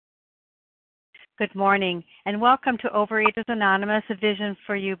Good morning, and welcome to Overeaters Anonymous, a Vision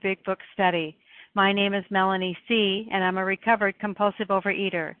for You Big Book Study. My name is Melanie C., and I'm a recovered compulsive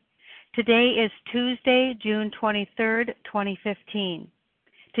overeater. Today is Tuesday, June 23rd, 2015.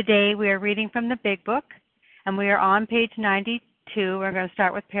 Today we are reading from the Big Book, and we are on page 92. We're going to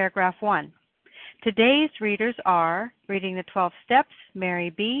start with paragraph 1. Today's readers are reading the 12 Steps, Mary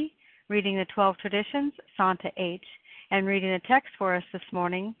B., reading the 12 Traditions, Santa H., and reading the text for us this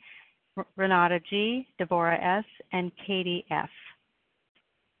morning, Renata G., Deborah S., and Katie F.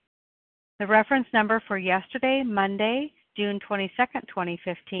 The reference number for yesterday, Monday, June 22nd,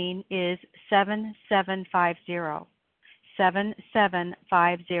 2015, is 7750.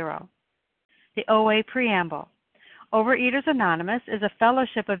 7750. The OA Preamble. Overeaters Anonymous is a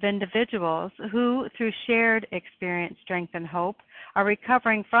fellowship of individuals who, through shared experience, strength, and hope, are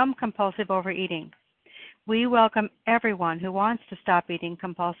recovering from compulsive overeating. We welcome everyone who wants to stop eating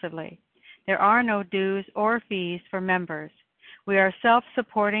compulsively. There are no dues or fees for members. We are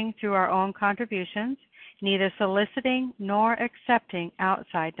self-supporting through our own contributions, neither soliciting nor accepting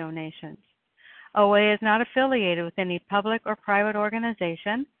outside donations. OA is not affiliated with any public or private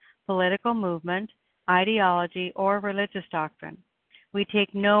organization, political movement, ideology, or religious doctrine. We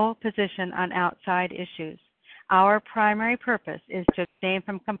take no position on outside issues. Our primary purpose is to abstain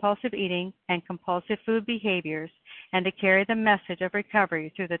from compulsive eating and compulsive food behaviors and to carry the message of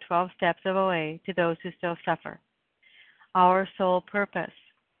recovery through the 12 steps of OA to those who still suffer. Our sole purpose.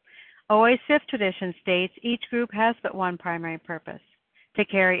 OA's fifth tradition states each group has but one primary purpose, to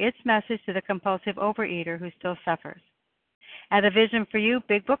carry its message to the compulsive overeater who still suffers. At a Vision for You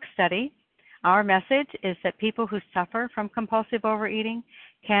Big Book Study, our message is that people who suffer from compulsive overeating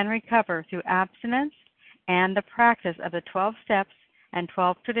can recover through abstinence and the practice of the 12 steps and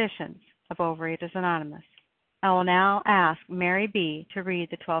 12 traditions of Overeaters Anonymous. I will now ask Mary B. to read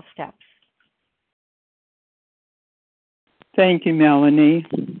the 12 steps. Thank you, Melanie.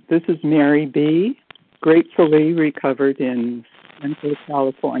 This is Mary B., gratefully recovered in Central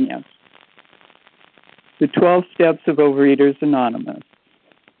California. The 12 steps of Overeaters Anonymous.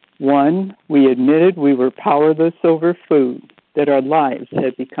 1, we admitted we were powerless over food, that our lives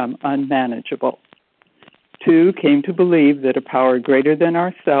had become unmanageable. 2, came to believe that a power greater than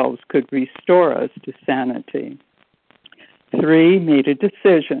ourselves could restore us to sanity. 3, made a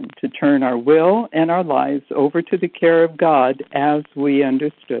decision to turn our will and our lives over to the care of God as we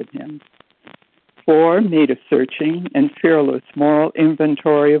understood Him. 4, made a searching and fearless moral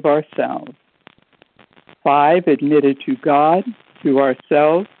inventory of ourselves. 5, admitted to God, to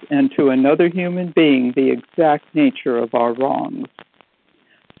ourselves, and to another human being the exact nature of our wrongs.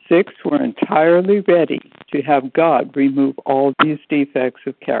 6, we're entirely ready to have God remove all these defects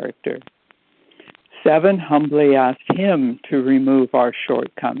of character. 7, humbly asked Him to remove our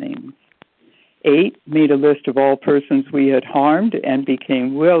shortcomings. 8, made a list of all persons we had harmed and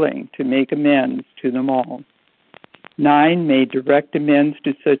became willing to make amends to them all. 9, made direct amends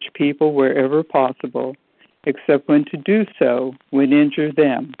to such people wherever possible, except when to do so would injure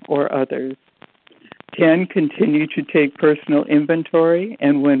them or others. 10, continued to take personal inventory,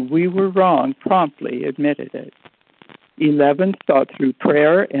 and when we were wrong, promptly admitted it. 11, sought through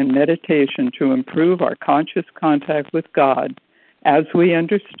prayer and meditation to improve our conscious contact with God as we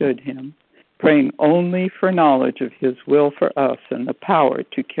understood Him, praying only for knowledge of His will for us and the power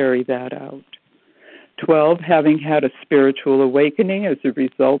to carry that out. 12, having had a spiritual awakening as a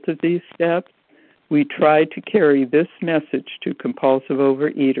result of these steps, we tried to carry this message to compulsive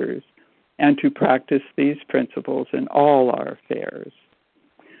overeaters and to practice these principles in all our affairs.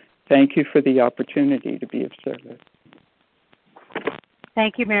 Thank you for the opportunity to be of service.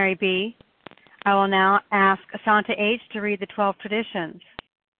 Thank you, Mary B. I will now ask Santa H. to read the 12 traditions.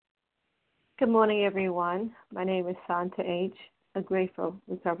 Good morning, everyone. My name is Santa H., a grateful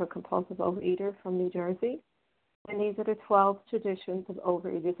recovered compulsive overeater from New Jersey, and these are the 12 traditions of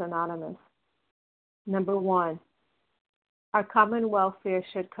Overeaters Anonymous. Number 1, our common welfare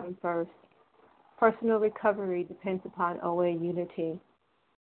should come first. Personal recovery depends upon OA unity.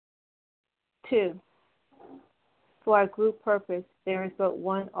 2, for our group purpose, there is but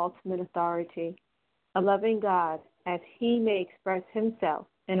one ultimate authority, a loving God, as He may express Himself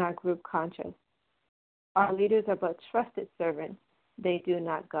in our group conscience. Our leaders are but trusted servants. They do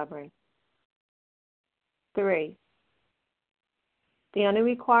not govern. 3, the only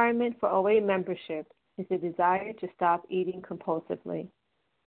requirement for OA membership is the desire to stop eating compulsively.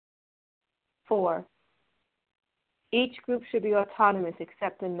 4, each group should be autonomous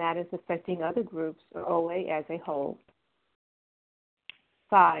except in matters affecting other groups or OA as a whole.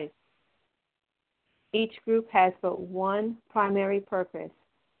 5, each group has but one primary purpose,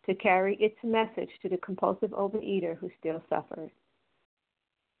 to carry its message to the compulsive overeater who still suffers.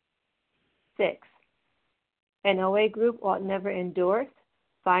 6. An OA group ought never endorse,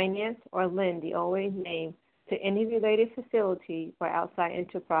 finance, or lend the OA name to any related facility or outside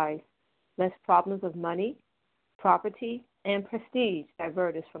enterprise, lest problems of money, property, and prestige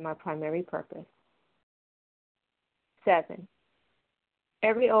divert us from our primary purpose. 7.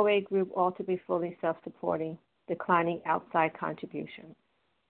 Every OA group ought to be fully self-supporting, declining outside contributions.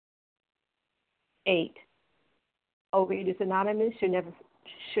 8. Overeaters Anonymous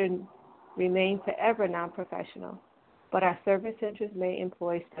should remain forever non-professional, but our service centers may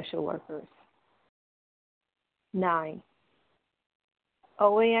employ special workers. 9.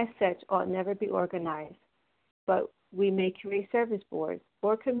 OA as such ought never be organized, but we may create service boards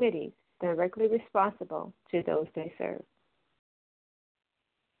or committees directly responsible to those they serve.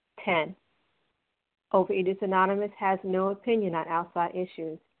 10. Overeaters Anonymous has no opinion on outside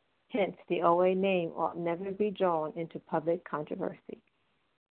issues. Hence, the OA name ought never be drawn into public controversy.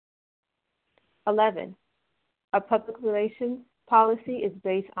 11. Our public relations policy is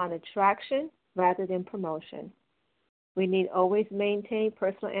based on attraction rather than promotion. We need always maintain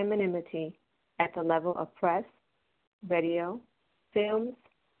personal anonymity at the level of press, radio, films,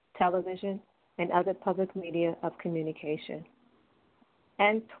 television, and other public media of communication.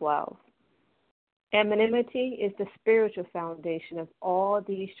 And 12. Anonymity is the spiritual foundation of all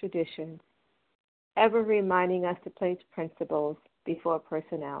these traditions, ever reminding us to place principles before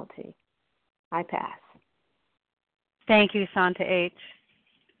personality. I pass. Thank you, Santa H.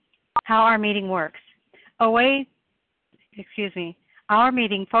 How our meeting works. Our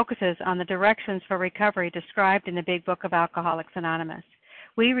meeting focuses on the directions for recovery described in the Big Book of Alcoholics Anonymous.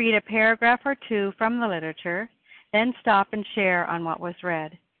 We read a paragraph or two from the literature, then stop and share on what was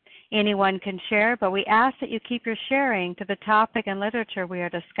read. Anyone can share, but we ask that you keep your sharing to the topic and literature we are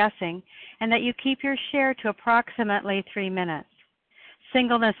discussing, and that you keep your share to approximately 3 minutes.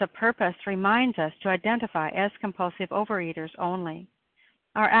 Singleness of purpose reminds us to identify as compulsive overeaters only.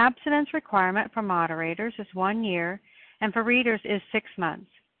 Our abstinence requirement for moderators is 1 year, and for readers is 6 months.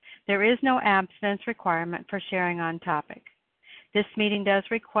 There is no abstinence requirement for sharing on topic. This meeting does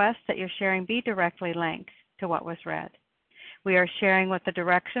request that your sharing be directly linked to what was read. We are sharing what the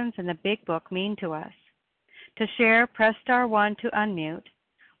directions in the Big Book mean to us. To share, press star 1 to unmute.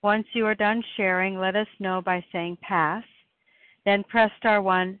 Once you are done sharing, let us know by saying pass. Then press star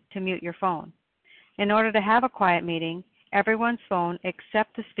 1 to mute your phone. In order to have a quiet meeting, everyone's phone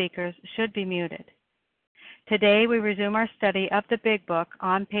except the speaker's should be muted. Today we resume our study of the Big Book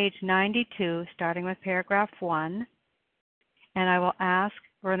on page 92, starting with paragraph 1. And I will ask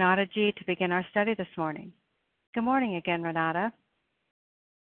Renata G. to begin our study this morning. Good morning again, Renata.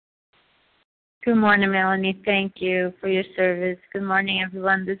 Good morning, Melanie. Thank you for your service. Good morning,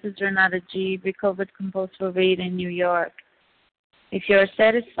 everyone. This is Renata G., recovered compulsive overeater in New York. If you are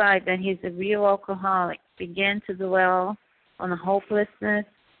satisfied that he's a real alcoholic, begin to dwell on the hopeless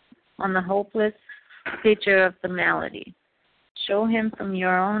picture of the malady. Show him from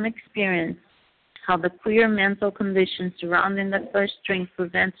your own experience how the queer mental conditions surrounding the first drink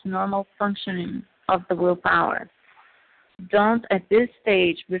prevents normal functioning of the willpower. Don't, at this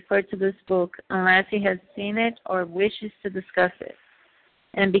stage, refer to this book unless he has seen it or wishes to discuss it.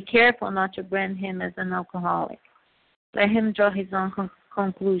 And be careful not to brand him as an alcoholic. Let him draw his own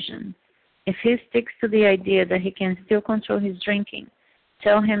conclusion. If he sticks to the idea that he can still control his drinking,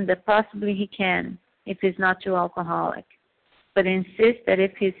 tell him that possibly he can if he's not too alcoholic. But insist that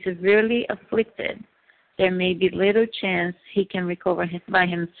if he's severely afflicted, there may be little chance he can recover by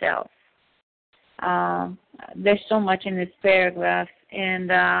himself. There's so much in this paragraph, and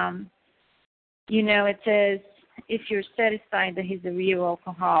it says if you're satisfied that he's a real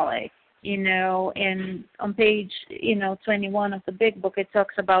alcoholic, and on page 21 of the Big Book, it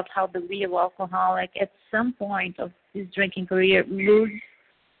talks about how the real alcoholic at some point of his drinking career loses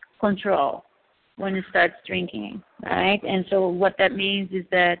control when he starts drinking, right? And so what that means is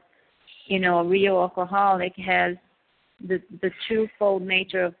that a real alcoholic has the twofold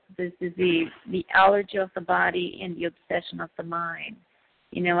nature of this disease, the allergy of the body and the obsession of the mind.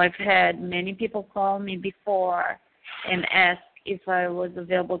 I've had many people call me before and ask if I was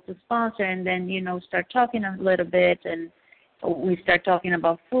available to sponsor, and then, start talking a little bit, and we start talking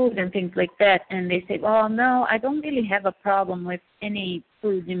about food and things like that, and they say, well, no, I don't really have a problem with any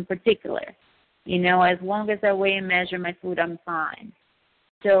food in particular. As long as I weigh and measure my food, I'm fine.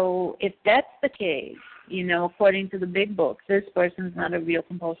 So if that's the case, according to the Big Book, this person's not a real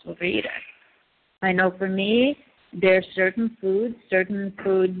compulsive overeater. I know for me, there are certain food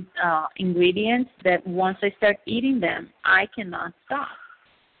ingredients that once I start eating them, I cannot stop.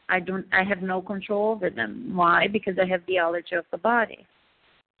 I have no control over them. Why? Because I have the allergy of the body.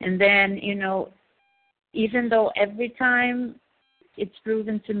 And then, even though every time it's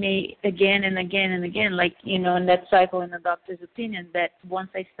proven to me again and again and again, like, in that cycle in the doctor's opinion, that once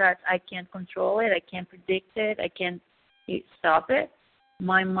I start, I can't control it, I can't predict it, I can't stop it.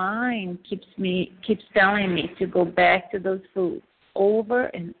 My mind keeps telling me to go back to those foods over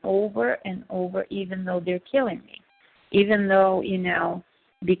and over and over, even though they're killing me. Even though,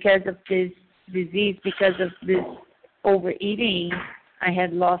 because of this disease, because of this overeating, I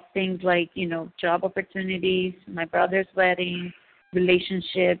had lost things like, job opportunities, my brother's wedding,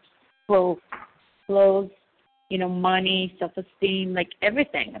 relationships, clothes, money, self-esteem, like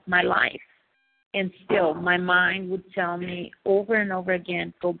everything of my life. And still, my mind would tell me over and over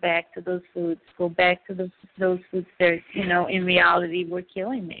again, go back to those foods, go back to those foods that, in reality were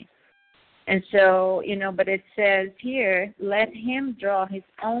killing me. And so, but it says here, let him draw his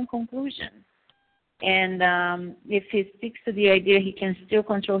own conclusion. And if he sticks to the idea he can still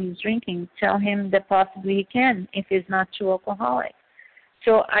control his drinking, tell him that possibly he can if he's not too alcoholic.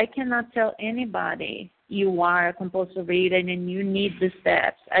 So I cannot tell anybody you are a compulsive eater and you need the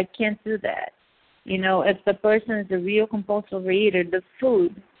steps. I can't do that. If the person is a real compulsive eater, the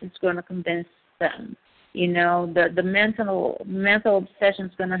food is going to convince them. The mental obsession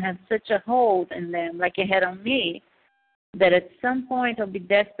is going to have such a hold in them, like it had on me, that at some point I'll be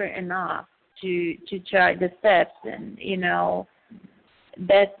desperate enough to try the steps. And,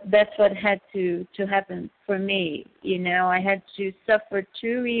 that's what had to happen for me. I had to suffer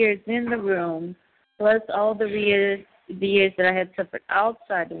 2 years in the room, plus all the years that I had suffered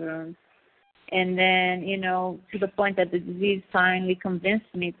outside the room. And then, to the point that the disease finally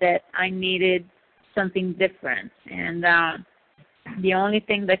convinced me that I needed something different. And the only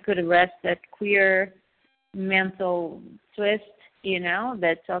thing that could arrest that queer mental twist,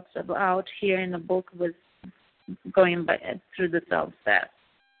 that talks about here in the book was going through the 12 steps.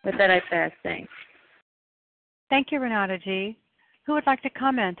 With that, I pass. Thanks. Thank you, Renata G. Who would like to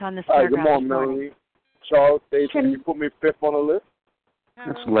comment on this Hi, paragraph? good morning, Melanie. Charles, can you put me fifth on the list?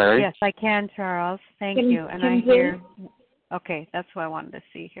 That's Larry. Yes, I can, Charles. Thank you. And I hear, okay, that's what I wanted to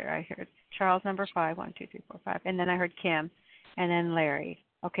see here. I heard Charles number 5, 1, 2, 3, 4, 5. And then I heard Kim, and then Larry.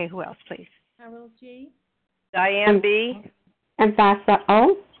 Okay, who else, please? Carol G. Diane B. And Vasa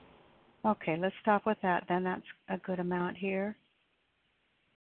O. Okay, let's stop with that then. That's a good amount here.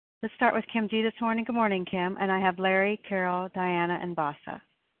 Let's start with Kim G this morning. Good morning, Kim. And I have Larry, Carol, Diana, and Vasa.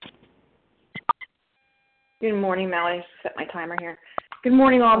 Good morning, Melanie. Set my timer here. Good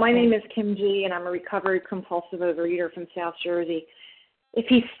morning, all. My name is Kim G., and I'm a recovered compulsive overeater from South Jersey. If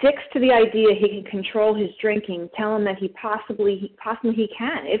he sticks to the idea he can control his drinking, tell him that he possibly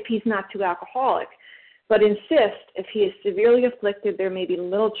can if he's not too alcoholic. But insist if he is severely afflicted, there may be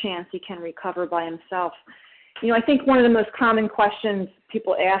little chance he can recover by himself. I think one of the most common questions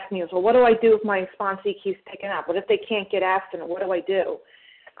people ask me is, well, what do I do if my sponsee keeps picking up? What if they can't get abstinent? What do I do?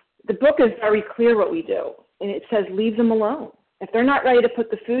 The book is very clear what we do, and it says leave them alone. If they're not ready to put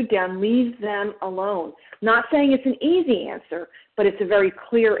the food down, leave them alone. Not saying it's an easy answer, but it's a very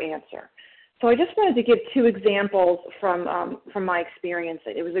clear answer. So I just wanted to give 2 examples from my experience.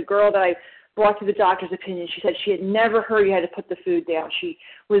 It was a girl that I brought to the doctor's opinion. She said she had never heard you had to put the food down. She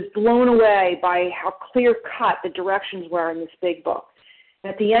was blown away by how clear-cut the directions were in this big book.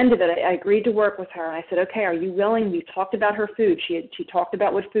 And at the end of it, I agreed to work with her, and I said, okay, are you willing? We talked about her food. She talked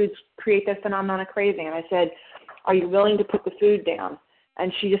about what foods create that phenomenon of craving, and I said, are you willing to put the food down?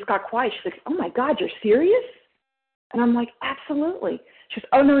 And she just got quiet. She's like, oh, my God, you're serious? And I'm like, absolutely. She goes,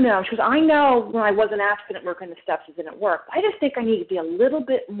 oh, no. She goes, I know when I wasn't abstinent working the steps, it didn't work. I just think I need to be a little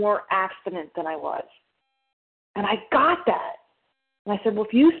bit more abstinent than I was. And I got that. And I said, well,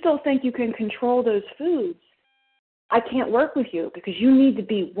 if you still think you can control those foods, I can't work with you because you need to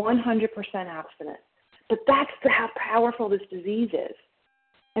be 100% abstinent. But that's how powerful this disease is.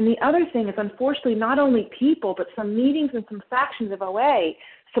 And the other thing is, unfortunately, not only people, but some meetings and some factions of OA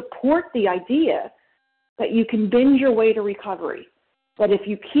support the idea that you can binge your way to recovery. That if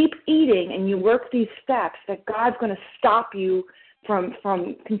you keep eating and you work these steps, that God's going to stop you from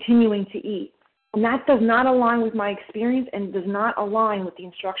continuing to eat. And that does not align with my experience and does not align with the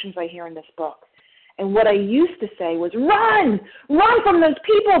instructions I hear in this book. And what I used to say was, run from those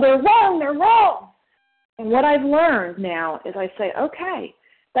people. They're wrong. And what I've learned now is I say, okay,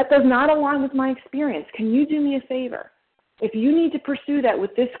 that does not align with my experience. Can you do me a favor? If you need to pursue that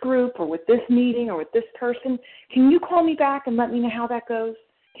with this group or with this meeting or with this person, can you call me back and let me know how that goes?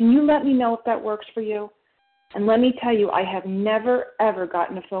 Can you let me know if that works for you? And let me tell you, I have never, ever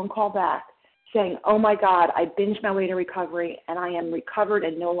gotten a phone call back saying, oh my God, I binged my way to recovery and I am recovered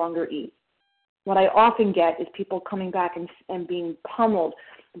and no longer eat. What I often get is people coming back and being pummeled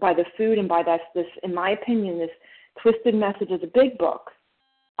by the food and by this, in my opinion, this twisted message of the big book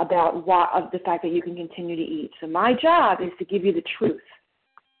about of the fact that you can continue to eat. So my job is to give you the truth.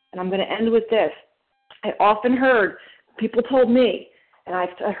 And I'm going to end with this. I often heard, people told me, and I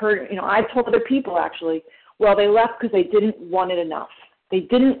heard, I've told other people actually, well, they left because they didn't want it enough. They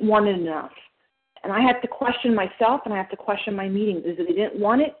didn't want it enough. And I have to question myself and I have to question my meetings. Is it they didn't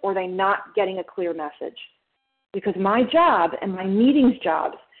want it or are they not getting a clear message? Because my job and my meetings'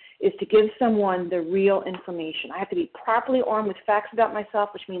 jobs is to give someone the real information. I have to be properly armed with facts about myself,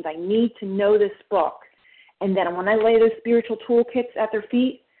 which means I need to know this book. And then when I lay those spiritual toolkits at their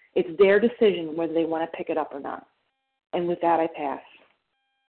feet, it's their decision whether they want to pick it up or not. And with that, I pass.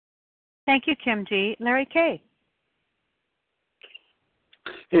 Thank you, Kim G. Larry K.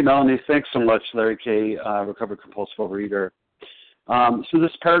 Hey, Melanie. Thanks so much, Larry K., recovered compulsive overeater. So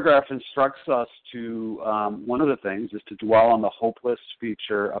this paragraph instructs us to, one of the things is to dwell on the hopeless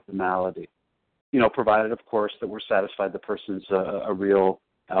feature of the malady, provided, of course, that we're satisfied the person's a real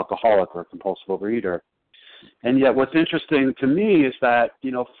alcoholic or a compulsive overeater. And yet what's interesting to me is that,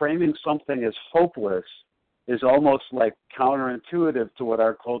 framing something as hopeless is almost like counterintuitive to what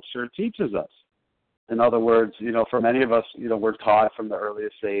our culture teaches us. In other words, for many of us, we're taught from the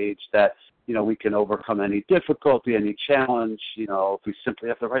earliest age that, we can overcome any difficulty, any challenge, if we simply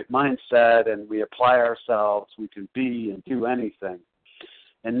have the right mindset and we apply ourselves, we can be and do anything.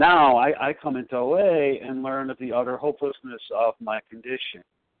 And now I come into OA and learn of the utter hopelessness of my condition,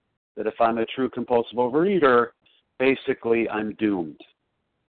 that if I'm a true compulsive overeater, basically I'm doomed.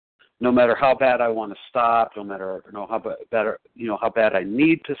 No matter how bad I want to stop, no matter how bad I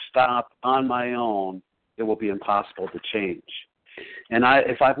need to stop on my own, it will be impossible to change. And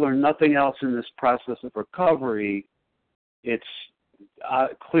if I've learned nothing else in this process of recovery, it's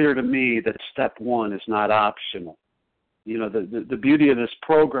clear to me that step one is not optional. The beauty of this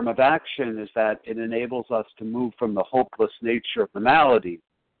program of action is that it enables us to move from the hopeless nature of the malady,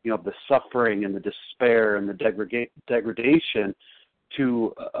 the suffering and the despair and the degradation,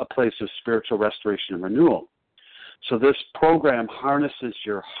 to a place of spiritual restoration and renewal. So this program harnesses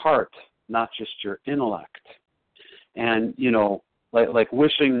your heart, not just your intellect. And, like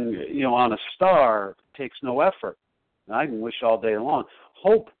wishing, on a star takes no effort. I can wish all day long.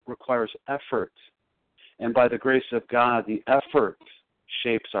 Hope requires effort. And by the grace of God, the effort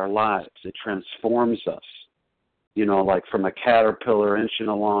shapes our lives. It transforms us, like from a caterpillar inching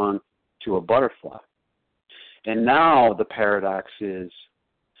along to a butterfly. And now the paradox is,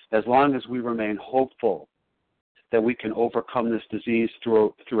 as long as we remain hopeful that we can overcome this disease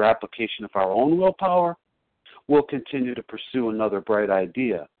through application of our own willpower, we'll continue to pursue another bright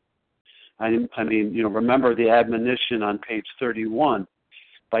idea. Remember the admonition on page 31.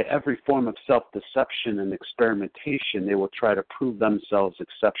 By every form of self-deception and experimentation, they will try to prove themselves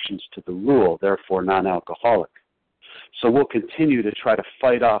exceptions to the rule, therefore non-alcoholic. So we'll continue to try to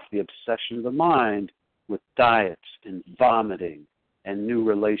fight off the obsession of the mind with diets and vomiting and new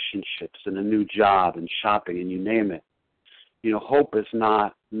relationships and a new job and shopping and you name it. Hope is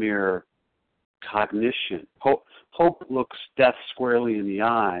not mere cognition. Hope looks death squarely in the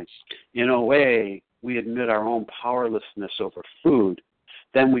eye. In a way, we admit our own powerlessness over food.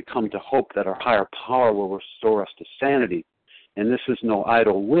 Then we come to hope that our higher power will restore us to sanity. And this is no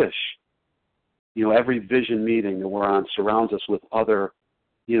idle wish. Every vision meeting that we're on surrounds us with other,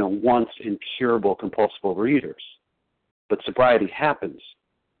 once incurable compulsive overeaters. But sobriety happens.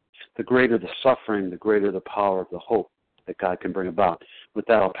 The greater the suffering, the greater the power of the hope that God can bring about. With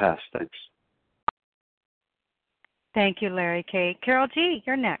that, I'll pass. Thanks. Thank you, Larry K. Carol G.,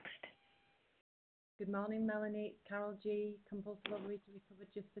 you're next. Good morning, Melanie. Carol G., compulsive overeater recovered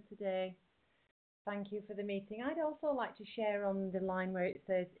just for today. Thank you for the meeting. I'd also like to share on the line where it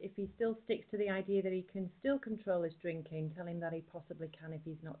says, if he still sticks to the idea that he can still control his drinking, tell him that he possibly can if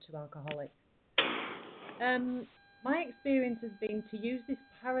he's not too alcoholic. My experience has been to use this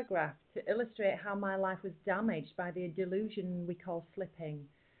paragraph to illustrate how my life was damaged by the delusion we call slipping.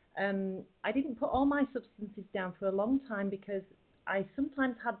 I didn't put all my substances down for a long time because I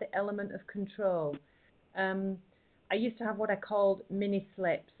sometimes had the element of control. I used to have what I called mini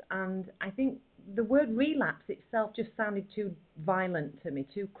slips, and I think the word relapse itself just sounded too violent to me,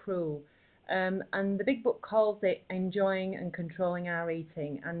 too cruel. And the big book calls it enjoying and controlling our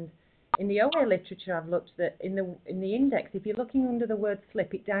eating. And in the OA literature, I've looked that in the index, if you're looking under the word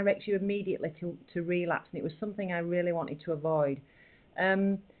slip, it directs you immediately to relapse, and it was something I really wanted to avoid.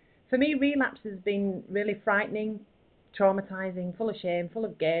 For me, relapse has been really frightening, traumatizing, full of shame, full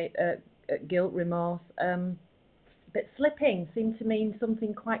of guilt, remorse. But slipping seemed to mean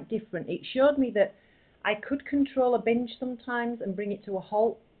something quite different. It showed me that I could control a binge sometimes and bring it to a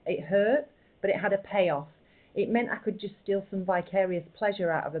halt. It hurt, but it had a payoff. It meant I could just steal some vicarious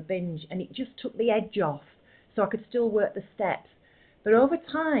pleasure out of a binge, and it just took the edge off, so I could still work the steps. But over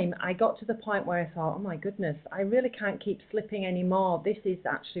time, I got to the point where I thought, oh my goodness, I really can't keep slipping anymore. This is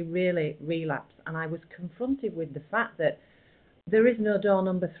actually really relapse. And I was confronted with the fact that there is no door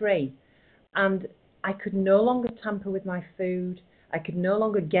number 3. And I could no longer tamper with my food. I could no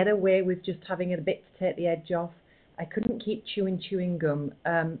longer get away with just having a bit to take the edge off. I couldn't keep chewing gum.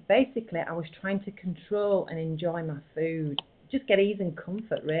 Basically, I was trying to control and enjoy my food, just get ease and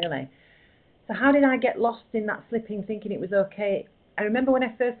comfort, really. So how did I get lost in that slipping, thinking it was okay? I remember when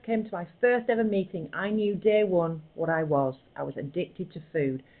I first came to my first ever meeting, I knew day one what I was. I was addicted to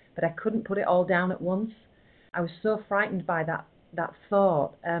food, but I couldn't put it all down at once. I was so frightened by that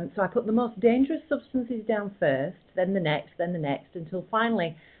thought. So I put the most dangerous substances down first, then the next, until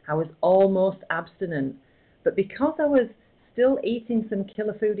finally I was almost abstinent. But because I was still eating some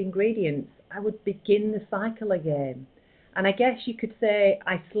killer food ingredients, I would begin the cycle again. And I guess you could say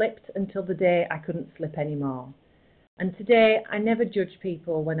I slipped until the day I couldn't slip anymore. And today I never judge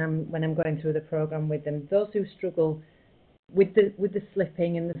people when I'm going through the program with them. Those who struggle with the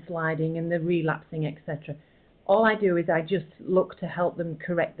slipping and the sliding and the relapsing, etc. All I do is I just look to help them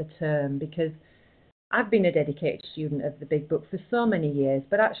correct the term, because I've been a dedicated student of the Big Book for so many years,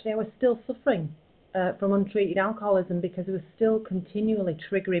 but actually I was still suffering from untreated alcoholism because it was still continually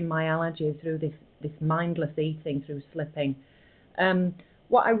triggering my allergy through this mindless eating, through slipping.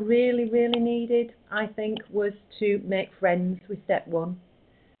 What I really, really needed, I think, was to make friends with step 1.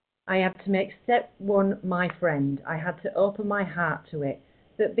 I had to make step 1 my friend. I had to open my heart to it,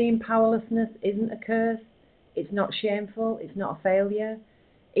 that being powerlessness isn't a curse. It's not shameful. It's not a failure.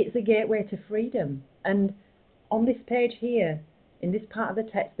 It's a gateway to freedom. And on this page here, in this part of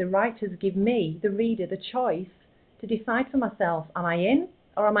the text, the writers give me, the reader, the choice to decide for myself, am I in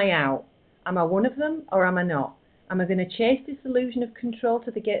or am I out? Am I one of them or am I not? Am I going to chase this illusion of control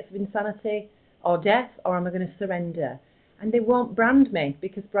to the gates of insanity or death, or am I going to surrender? And they won't brand me,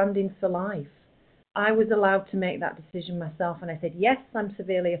 because branding's for life. I was allowed to make that decision myself, and I said, yes, I'm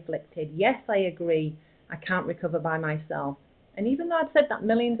severely afflicted. Yes, I agree. I can't recover by myself. And even though I'd said that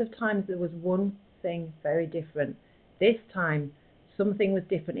millions of times, there was one thing very different. This time, something was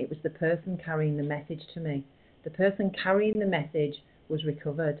different. It was the person carrying the message to me. The person carrying the message was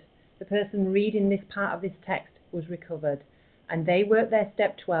recovered. The person reading this part of this text was recovered. And they worked their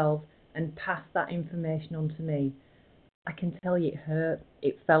step 12 and passed that information on to me. I can tell you it hurt.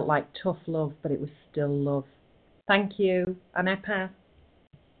 It felt like tough love, but it was still love. Thank you. And I pass.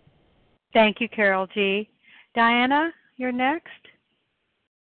 Thank you, Carol G. Diana, you're next.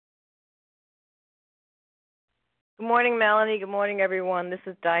 Good morning, Melanie. Good morning, everyone. This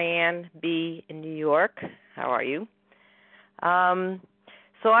is Diane B. in New York. How are you?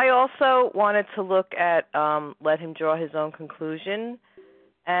 So I also wanted to look at let him draw his own conclusion.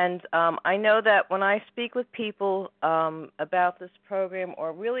 And I know that when I speak with people about this program,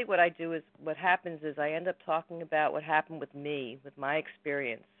 or really what I do is, what happens is I end up talking about what happened with me, with my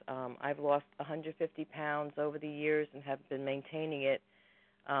experience. I've lost 150 pounds over the years and have been maintaining it,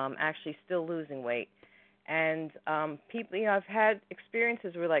 actually still losing weight. And people, I've had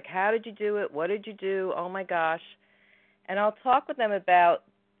experiences where like, how did you do it? What did you do? Oh, my gosh. And I'll talk with them about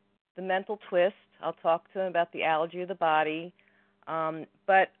the mental twist. I'll talk to them about the allergy of the body.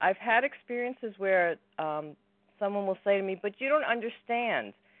 But I've had experiences where someone will say to me, but you don't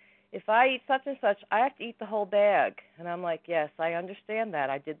understand. If I eat such and such, I have to eat the whole bag. And I'm like, yes, I understand that.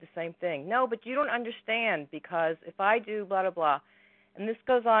 I did the same thing. No, but you don't understand, because if I do blah, blah, blah. And this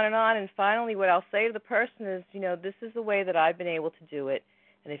goes on. And finally what I'll say to the person is, this is the way that I've been able to do it.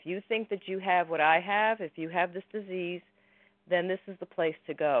 And if you think that you have what I have, if you have this disease, then this is the place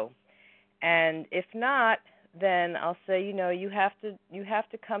to go. And if not, then I'll say, you have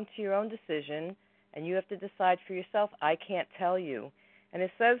to come to your own decision, and you have to decide for yourself. I can't tell you. And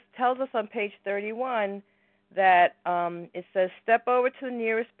it tells us on page 31 that it says, step over to the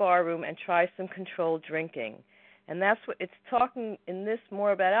nearest bar room and try some controlled drinking. And that's what it's talking in this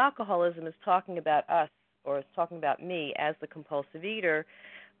more about alcoholism, is talking about us, or it's talking about me as the compulsive eater.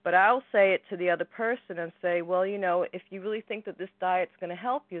 But I'll say it to the other person and say, well, if you really think that this diet's going to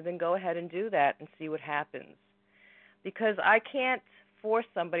help you, then go ahead and do that and see what happens. Because I can't force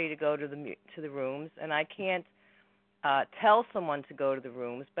somebody to go to the rooms, and I can't tell someone to go to the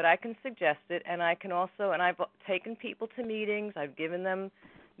rooms, but I can suggest it, and I can also, and I've taken people to meetings, I've given them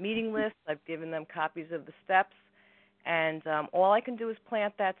meeting lists, I've given them copies of the steps, and all I can do is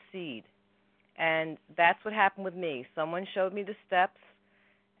plant that seed. And that's what happened with me. Someone showed me the steps,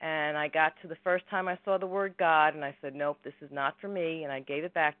 and I got to the first time I saw the word God, and I said, nope, this is not for me, and I gave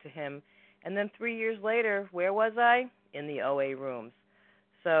it back to him. And then 3 years later, where was I? In the OA rooms.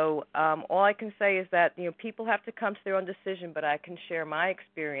 So all I can say is that, people have to come to their own decision, but I can share my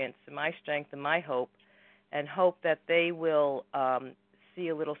experience and my strength and my hope, and hope that they will see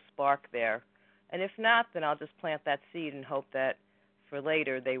a little spark there. And if not, then I'll just plant that seed and hope that for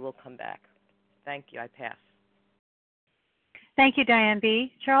later they will come back. Thank you. I pass. Thank you, Diane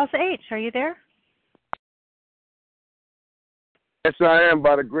B. Charles H., are you there? Yes, I am,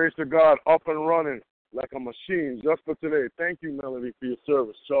 by the grace of God, up and running like a machine just for today. Thank you, Melody, for your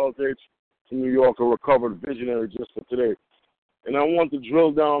service. Charles H. from New York, a recovered visionary just for today. And I want to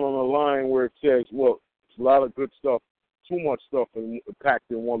drill down on a line where it says, well, it's a lot of good stuff, too much stuff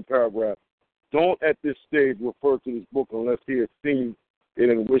packed in one paragraph. Don't at this stage refer to this book unless he has seen it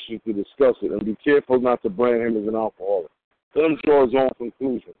and wishes to discuss it. And be careful not to brand him as an alcoholic. Let him draw his own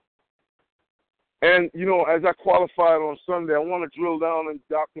conclusion. And, as I qualified on Sunday, I want to drill down in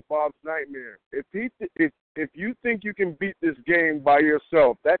Dr. Bob's nightmare. If you think you can beat this game by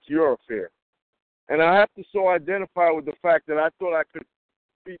yourself, that's your affair. And I have to so identify with the fact that I thought I could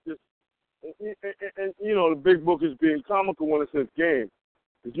beat this. And the big book is being comical when it says game.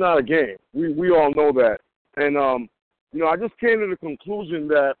 It's not a game. We all know that. And, I just came to the conclusion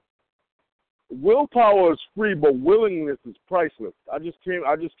that willpower is free, but willingness is priceless. I just came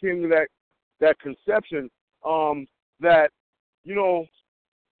to that conception that,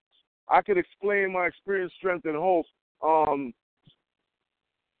 I could explain my experience, strength, and hope.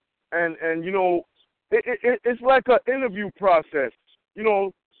 It's like an interview process.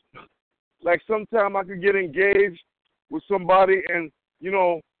 Like sometime I could get engaged with somebody and,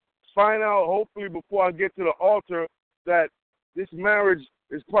 find out hopefully before I get to the altar that this marriage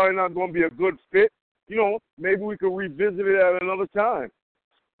is probably not going to be a good fit. Maybe we could revisit it at another time.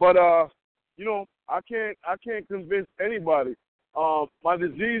 But, I can't convince anybody. My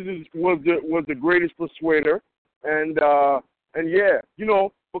disease was the greatest persuader. And yeah,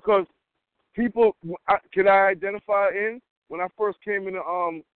 because people, can I identify in? When I first came in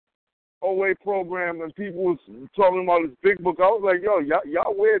the OA program and people was talking about this big book, I was like, yo,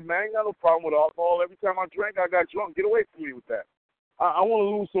 y'all weird, man. I ain't got no problem with alcohol. Every time I drank, I got drunk. Get away from me with that. I want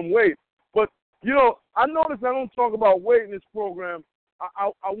to lose some weight. But, I noticed I don't talk about weight in this program.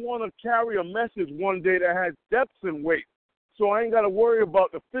 I want to carry a message one day that has depth and weight. So I ain't got to worry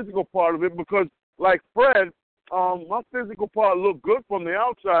about the physical part of it because, like Fred, my physical part looked good from the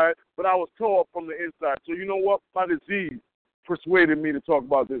outside, but I was tore up from the inside. So you know what? My disease persuaded me to talk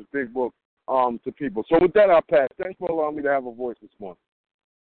about this big book to people. So with that, I'll pass. Thanks for allowing me to have a voice this morning.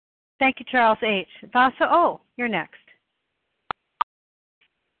 Thank you, Charles H. Vasa O., you're next.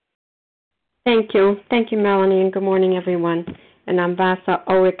 Thank you. Thank you, Melanie, and good morning, everyone. And I'm Vasa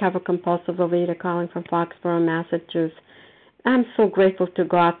O., recovered compulsive overeater, calling from Foxborough, Massachusetts. I'm so grateful to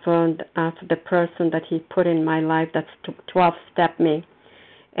God for the person that he put in my life that's 12-step me.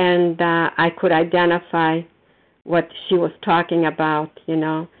 And I could identify what she was talking about,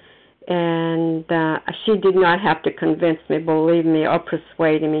 And she did not have to convince me, believe me, or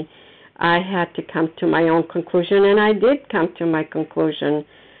persuade me. I had to come to my own conclusion, and I did come to my conclusion.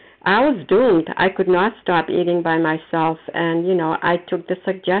 I was doomed. I could not stop eating by myself, and, I took the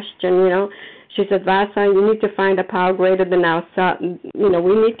suggestion, She said, Vasa, you need to find a power greater than ourselves. We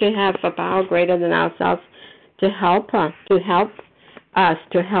need to have a power greater than ourselves to help her, to help us,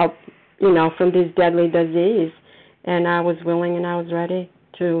 to help, from this deadly disease. And I was willing and I was ready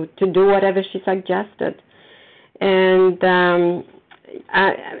to do whatever she suggested. And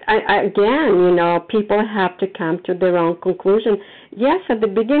I again, people have to come to their own conclusion. Yes, at the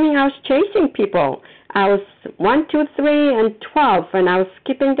beginning I was chasing people. I was 1, 2, 3, and 12, and I was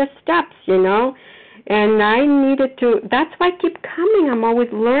skipping the steps, and I needed to. That's why I keep coming. I'm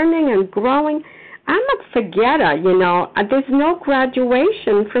always learning and growing. I'm a forgetter, There's no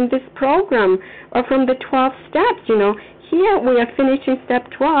graduation from this program or from the 12 steps, Here we are finishing step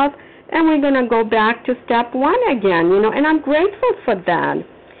 12, and we're going to go back to step 1 again, and I'm grateful for that.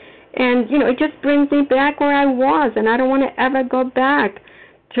 And, it just brings me back where I was, and I don't want to ever go back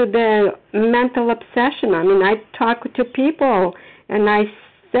to the mental obsession. I mean, I talk to people, and I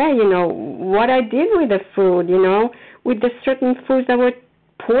say, what I did with the food, with the certain foods that were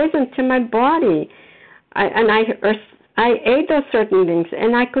poison to my body. I ate those certain things,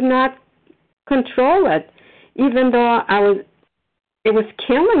 and I could not control it, even though it was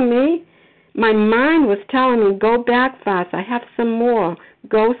killing me. My mind was telling me, go back fast, I have some more,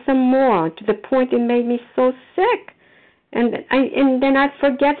 go some more, to the point it made me so sick. And then I'd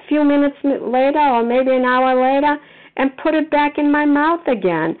forget a few minutes later or maybe an hour later and put it back in my mouth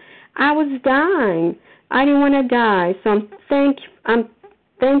again. I was dying. I didn't want to die. So I'm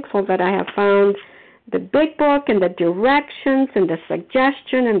thankful that I have found the big book and the directions and the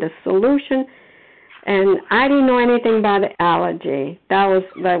suggestion and the solution. And I didn't know anything about the allergy. That was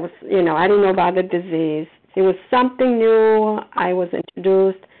I didn't know about the disease. It was something new. I was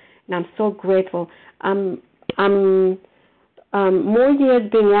introduced, and I'm so grateful. I'm more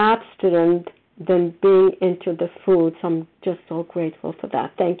years being abstinent than being into the food, so I'm just so grateful for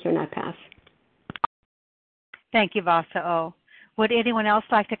that. Thank you, and I pass. Thank you, Vasa O. Would anyone else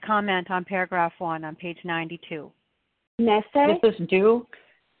like to comment on paragraph 1 on page 92? Nesse? This is Du.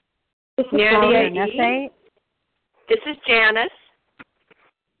 This is Nadia Nesse. This is Janice.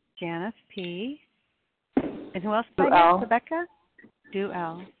 Janice P. And who else? Du-El. Rebecca?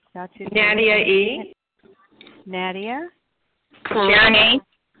 Du-El. That's it. Nadia E. Nadia. Sharon H.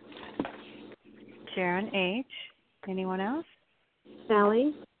 Sharon H. Anyone else?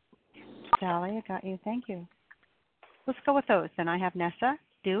 Sally. Sally, I got you. Thank you. Let's go with those. Then I have Nessa,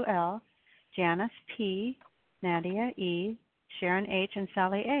 Du-El, Janice P., Nadia E., Sharon H., and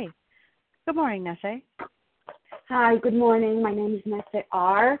Sally A. Good morning, Nessa. Hi, good morning. My name is Nessa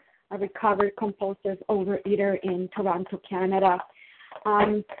R., a recovered compulsive overeater in Toronto, Canada.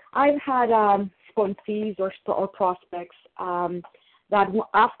 I've had sponsees or prospects that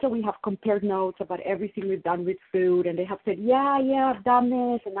after we have compared notes about everything we've done with food, and they have said, yeah, I've done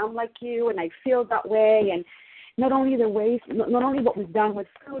this, and I'm like you, and I feel that way, and not only what we've done with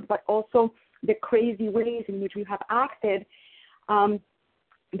food, but also the crazy ways in which we have acted.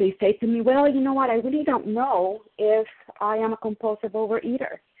 They say to me, well, you know what, I really don't know if I am a compulsive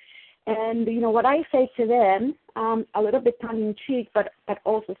overeater. And, what I say to them, a little bit tongue-in-cheek, but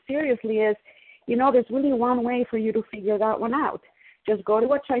also seriously is, there's really one way for you to figure that one out. Just go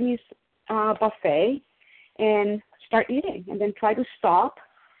to a Chinese buffet and start eating, and then try to stop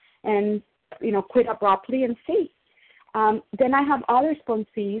and, quit abruptly and see. Then I have other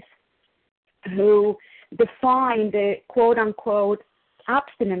sponsees who define the quote-unquote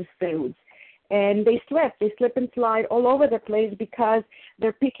abstinence foods, and they slip and slide all over the place because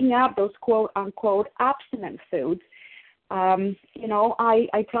they're picking up those quote-unquote abstinent foods.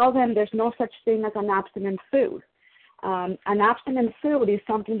 I tell them there's no such thing as an abstinent food. An abstinent food is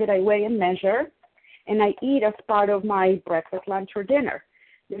something that I weigh and measure, and I eat as part of my breakfast, lunch, or dinner.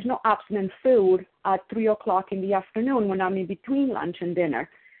 There's no abstinent food at 3 o'clock in the afternoon when I'm in between lunch and dinner.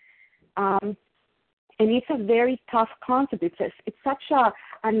 And it's a very tough concept. It's such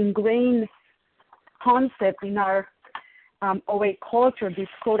an ingrained concept in our OA culture, this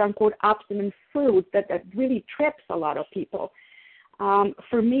quote-unquote abstinent food that really trips a lot of people.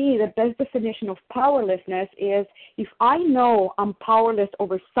 For me, the best definition of powerlessness is if I know I'm powerless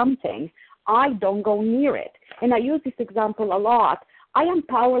over something, I don't go near it. And I use this example a lot. I am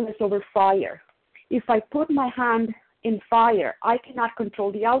powerless over fire. If I put my hand in fire, I cannot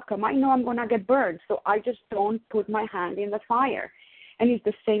control the outcome. I know I'm going to get burned, so I just don't put my hand in the fire. And it's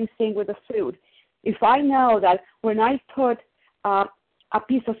the same thing with the food. If I know that when I put a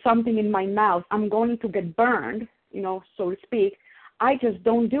piece of something in my mouth, I'm going to get burned, so to speak, I just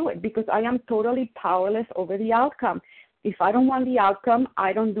don't do it because I am totally powerless over the outcome. If I don't want the outcome,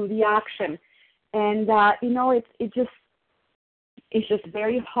 I don't do the action. And, it's just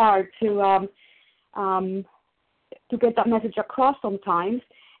very hard to get that message across sometimes.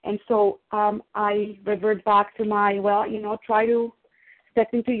 And so I revert back to my, try to step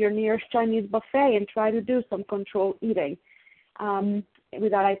into your nearest Chinese buffet and try to do some controlled eating.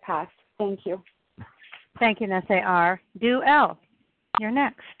 With that, I pass. Thank you. Thank you, Nessa R. Du-El, you're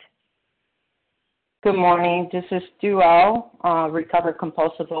next. Good morning. This is Du-El, recovered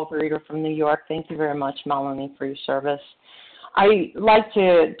compulsive overeater from New York. Thank you very much, Melanie, for your service. I like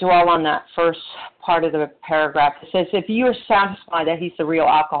to dwell on that first part of the paragraph. It says, if you are satisfied that he's the real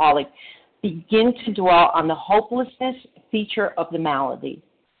alcoholic, begin to dwell on the hopelessness feature of the malady.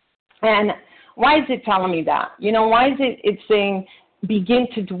 And why is it telling me that? Why is it's saying begin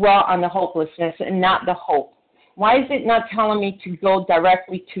to dwell on the hopelessness and not the hope? Why is it not telling me to go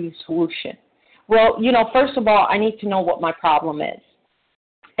directly to the solution? Well, first of all, I need to know what my problem is.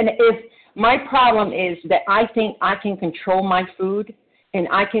 And if my problem is that I think I can control my food and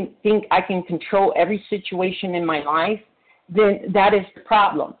I think I can control every situation in my life, then that is the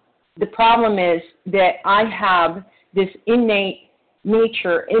problem. The problem is that I have this innate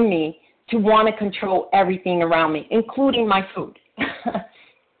nature in me to want to control everything around me, including my food.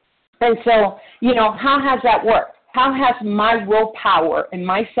 And so, how has that worked? How has my willpower and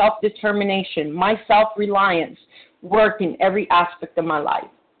my self-determination, my self-reliance worked in every aspect of my life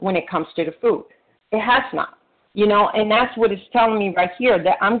when it comes to the food. It has not, and that's what it's telling me right here,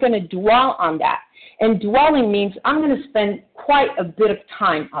 that I'm going to dwell on that. And dwelling means I'm going to spend quite a bit of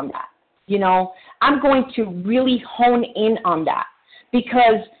time on that. I'm going to really hone in on that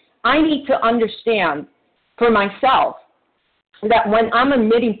because I need to understand for myself that when I'm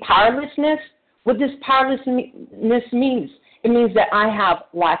admitting powerlessness, what this powerlessness means, it means that I have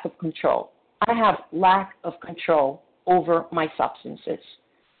lack of control. I have lack of control over my substances,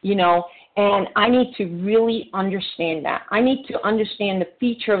 and I need to really understand that. I need to understand the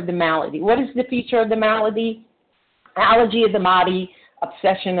feature of the malady. What is the feature of the malady? Allergy of the body,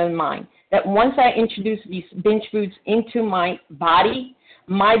 obsession of the mind. That once I introduce these binge foods into my body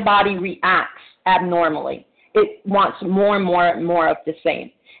reacts abnormally. It wants more and more and more of the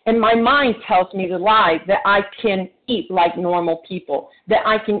same. And my mind tells me the lie that I can eat like normal people, that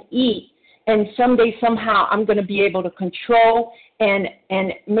I can eat, and someday, somehow, I'm going to be able to control and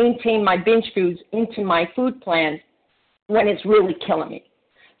maintain my binge foods into my food plan when it's really killing me.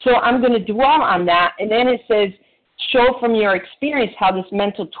 So I'm going to dwell on that, and then it says, show from your experience how this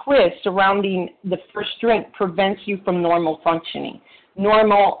mental twist surrounding the first drink prevents you from normal functioning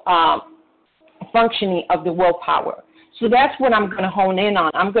of the willpower. So that's what I'm going to hone in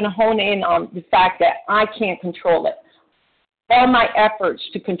on. I'm going to hone in on the fact that I can't control it. All my efforts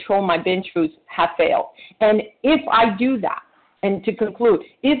to control my binge foods have failed. And if I do that, and to conclude,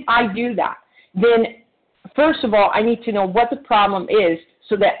 if I do that, then first of all, I need to know what the problem is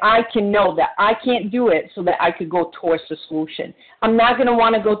so that I can know that I can't do it so that I could go towards the solution. I'm not going to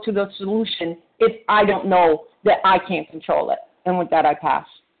want to go to the solution if I don't know that I can't control it. And with that, I pass.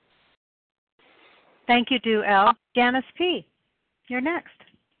 Thank you, Do L. Janice P., you're next.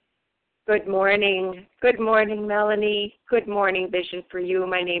 Good morning. Good morning, Melanie. Good morning, Vision for You.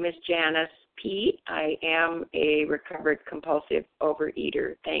 My name is Janice P. I am a recovered compulsive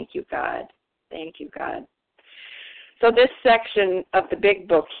overeater. Thank you, God. Thank you, God. So this section of the big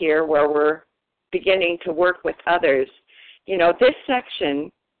book here where we're beginning to work with others, this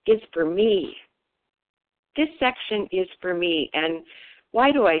section is for me. This section is for me. And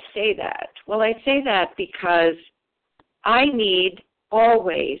why do I say that? Well, I say that because I need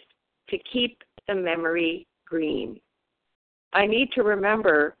always to keep the memory green. I need to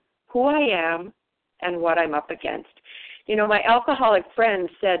remember who I am and what I'm up against. My alcoholic friend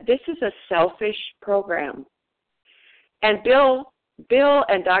said, this is a selfish program. And Bill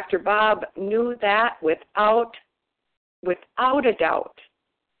and Dr. Bob knew that without a doubt.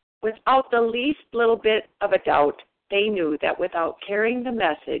 Without the least little bit of a doubt, they knew that without carrying the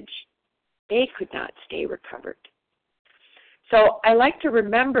message, they could not stay recovered. So I like to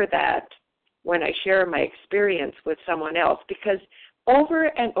remember that when I share my experience with someone else, because over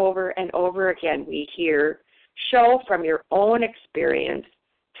and over and over again we hear, show from your own experience,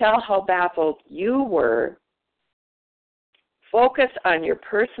 tell how baffled you were, focus on your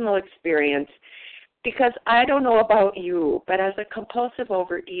personal experience, because I don't know about you, but as a compulsive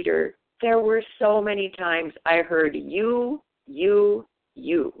overeater, there were so many times I heard you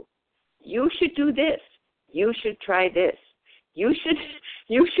should do this, you should try this. You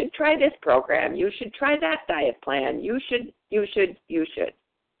should try this program. You should try that diet plan. You should.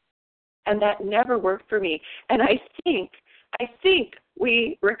 And that never worked for me. And I think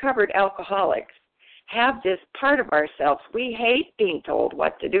we recovered alcoholics have this part of ourselves. We hate being told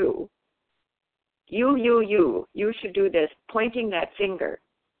what to do. You should do this, pointing that finger.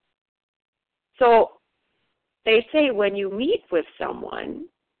 So they say when you meet with someone,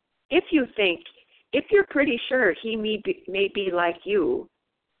 if you're pretty sure he may be like you,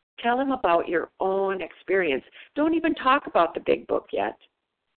 tell him about your own experience. Don't even talk about the big book yet.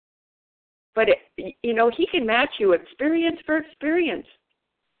 But, he can match you experience for experience.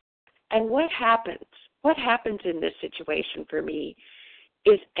 And what happens in this situation for me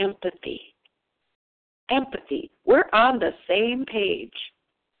is empathy. Empathy. We're on the same page.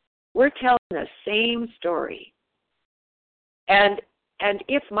 We're telling the same story. And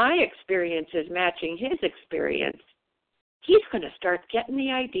if my experience is matching his experience, he's going to start getting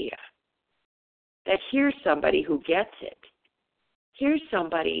the idea that here's somebody who gets it. Here's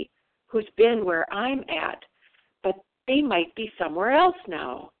somebody who's been where I'm at, but they might be somewhere else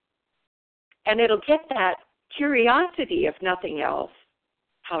now. And it'll get that curiosity, if nothing else.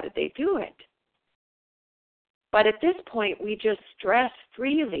 How did they do it? But at this point, we just stress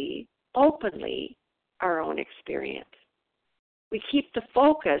freely, openly, our own experience. We keep the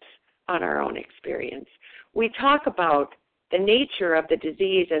focus on our own experience. We talk about the nature of the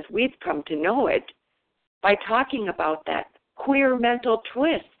disease as we've come to know it by talking about that queer mental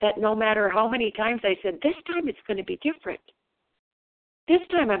twist that no matter how many times I said, this time it's going to be different. This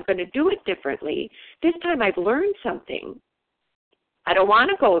time I'm going to do it differently. This time I've learned something. I don't want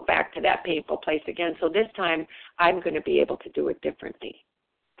to go back to that painful place again, so this time I'm going to be able to do it differently.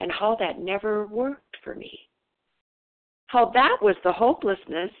 And how that never worked for me. How that was the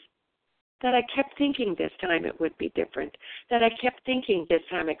hopelessness that I kept thinking this time it would be different, that I kept thinking this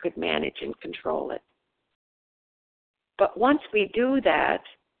time I could manage and control it. But once we do that,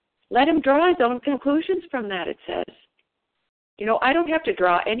 let him draw his own conclusions from that, it says. You know, I don't have to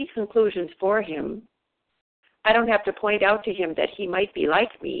draw any conclusions for him. I don't have to point out to him that he might be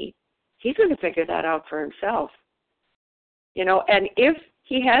like me. He's going to figure that out for himself. You know, and if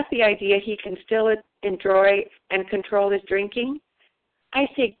he has the idea he can still enjoy and control his drinking, I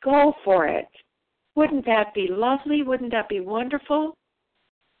say go for it. Wouldn't that be lovely? Wouldn't that be wonderful?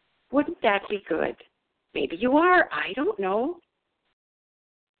 Wouldn't that be good? Maybe you are. I don't know.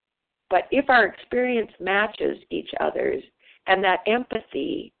 But if our experience matches each other's and that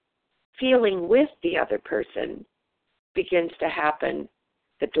empathy, feeling with the other person begins to happen,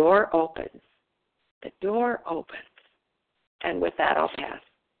 the door opens. The door opens. And with that, I'll pass.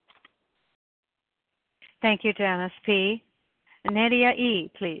 Thank you, Janice P. Nadia E.,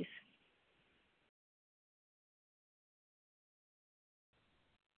 please.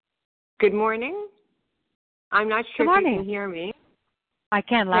 Good morning. I'm not sure if you can hear me. I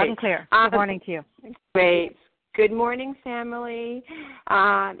can, loud and clear. Good morning to you. Great. Good morning, family.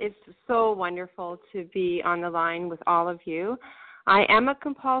 It's so wonderful to be on the line with all of you. I am a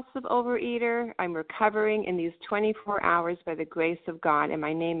compulsive overeater. I'm recovering in these 24 hours by the grace of God, and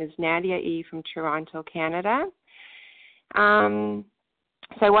my name is Nadia E. from Toronto, Canada. So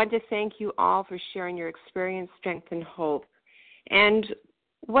I want to thank you all for sharing your experience, strength, and hope. And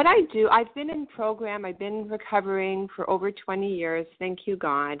what I do, I've been in program, I've been recovering for over 20 years, thank you,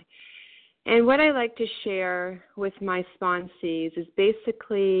 God. And what I like to share with my sponsees is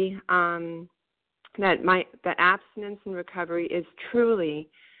basically that abstinence and recovery is truly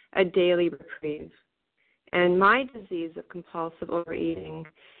a daily reprieve. And my disease of compulsive overeating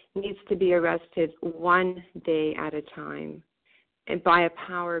needs to be arrested one day at a time, and by a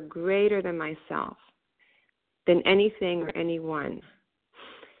power greater than myself, than anything or anyone.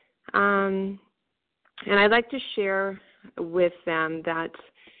 And I'd like to share with them that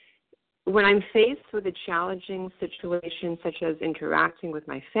when I'm faced with a challenging situation, such as interacting with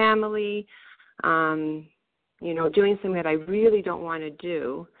my family, doing something that I really don't want to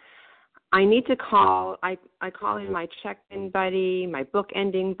do, I need to call. I call in my check-in buddy, my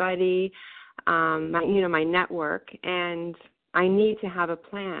book-ending buddy, my network, and I need to have a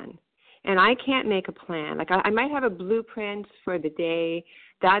plan. And I can't make a plan. Like I might have a blueprint for the day.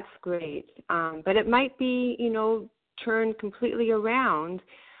 That's great, but it might be, turned completely around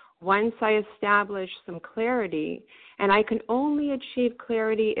once I establish some clarity. And I can only achieve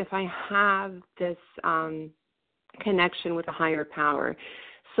clarity if I have this connection with a higher power.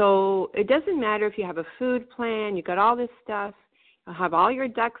 So it doesn't matter if you have a food plan, you got all this stuff, you have all your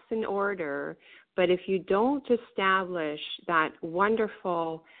ducks in order, but if you don't establish that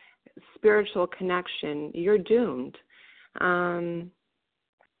wonderful spiritual connection, you're doomed. And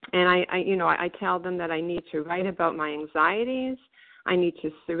I tell them that I need to write about my anxieties. I need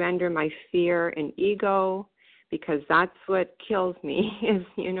to surrender my fear and ego, because that's what kills me. Is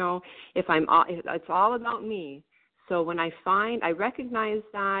it's all about me. So when I recognize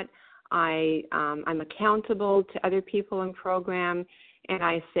that I'm accountable to other people in program, and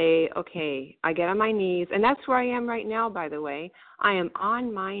I say, okay, I get on my knees, and that's where I am right now, by the way. I am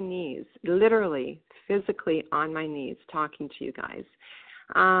on my knees, literally, physically on my knees, talking to you guys.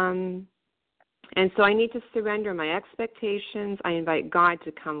 And so I need to surrender my expectations. I invite God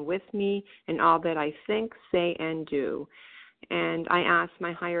to come with me in all that I think, say, and do. And I ask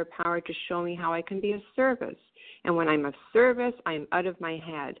my higher power to show me how I can be of service. And when I'm of service, I'm out of my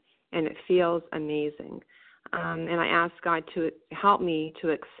head, and it feels amazing. And I ask God to help me to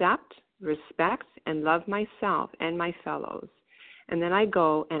accept, respect, and love myself and my fellows. And then I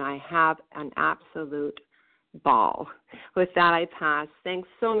go and I have an absolute ball. With that, I pass. Thanks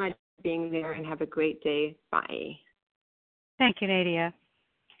so much for being there, and have a great day. Bye. Thank you, Nadia.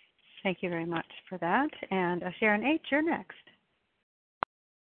 Thank you very much for that. And Sharon H., you're next.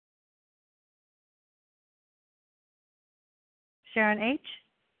 Sharon H.?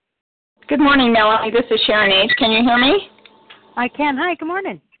 Good morning, Melanie. This is Sharon H. Can you hear me? I can. Hi, good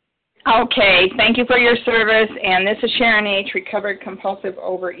morning. Okay, thank you for your service. And this is Sharon H., recovered compulsive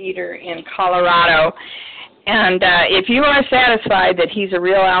overeater in Colorado. And if you are satisfied that he's a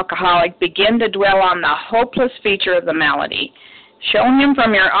real alcoholic, begin to dwell on the hopeless feature of the malady. Show him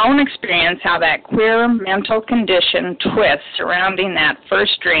from your own experience how that queer mental condition twists surrounding that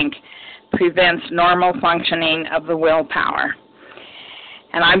first drink prevents normal functioning of the willpower.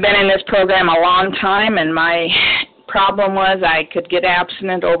 And I've been in this program a long time, and my problem was I could get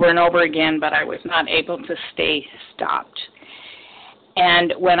abstinent over and over again, but I was not able to stay stopped.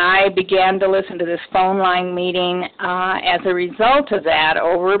 And when I began to listen to this phone line meeting, as a result of that,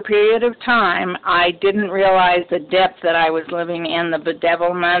 over a period of time, I didn't realize the depth that I was living in, the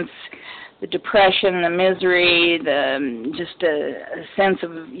bedevilments, the depression, the misery, just a sense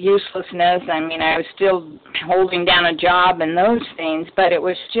of uselessness. I mean, I was still holding down a job and those things, but it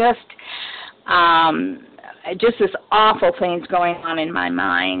was just this awful things going on in my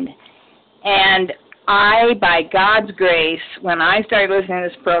mind. And I, by God's grace, when I started listening to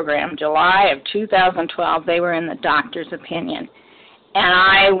this program, July of 2012, they were in the doctor's opinion. And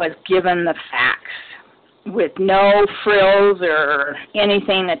I was given the facts with no frills or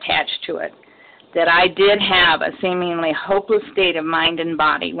anything attached to it, that I did have a seemingly hopeless state of mind and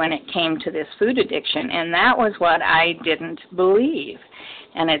body when it came to this food addiction. And that was what I didn't believe.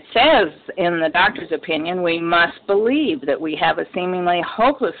 And it says in the doctor's opinion, we must believe that we have a seemingly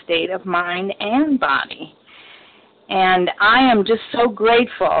hopeless state of mind and body. And I am just so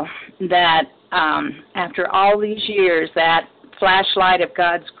grateful that after all these years, that flashlight of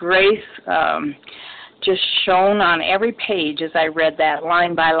God's grace just shone on every page as I read that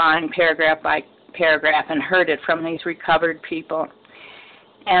line by line, paragraph by paragraph, and heard it from these recovered people.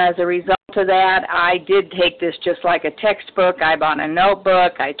 And as a result of that, I did take this just like a textbook. I bought a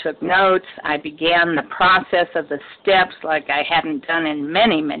notebook. I took notes. I began the process of the steps like I hadn't done in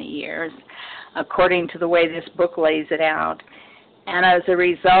many, many years, according to the way this book lays it out. And as a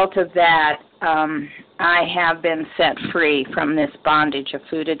result of that, I have been set free from this bondage of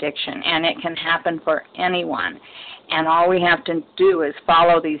food addiction, and it can happen for anyone. And all we have to do is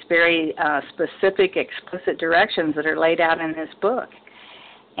follow these very specific, explicit directions that are laid out in this book.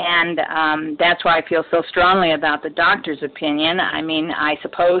 And that's why I feel so strongly about the doctor's opinion. I mean, I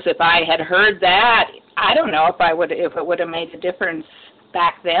suppose if I had heard that, I don't know if it would have made a difference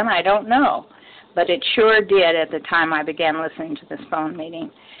back then. I don't know. But it sure did at the time I began listening to this phone meeting.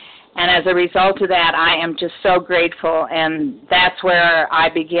 And as a result of that, I am just so grateful, and that's where I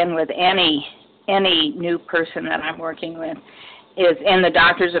begin with any new person that I'm working with, is in the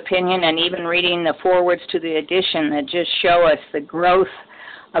doctor's opinion, and even reading the forwards to the edition that just show us the growth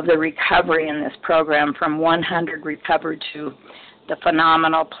of the recovery in this program from 100 recovered to the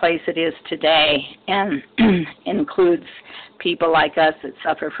phenomenal place it is today, and includes people like us that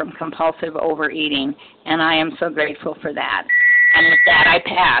suffer from compulsive overeating, and I am so grateful for that. And with that, I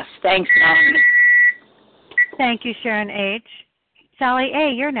pass. Thanks, Melanie. Thank you, Sharon H. Sally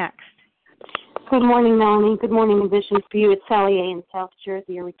A., you're next. Good morning, Melanie. Good morning, and visions for you. It's Sally A. in South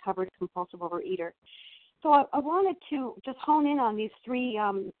Jersey, a recovered compulsive overeater. So I wanted to just hone in on these three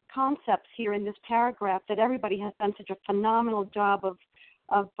concepts here in this paragraph that everybody has done such a phenomenal job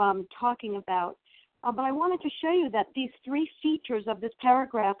of talking about. But I wanted to show you that these three features of this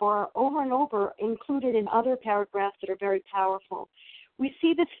paragraph are over and over included in other paragraphs that are very powerful. We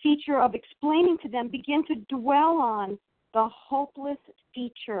see this feature of explaining to them, begin to dwell on the hopeless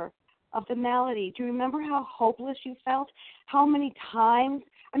feature of the malady. Do you remember how hopeless you felt? How many times?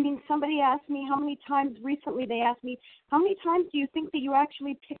 I mean, somebody asked me how many times recently, they asked me, how many times do you think that you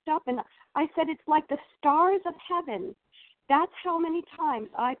actually picked up? And I said, it's like the stars of heaven. That's how many times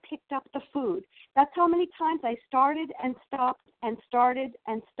I picked up the food. That's how many times I started and stopped and started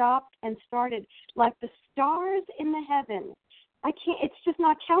and stopped and started, like the stars in the heaven. It's just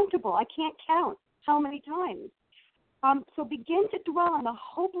not countable. I can't count how many times. So begin to dwell on the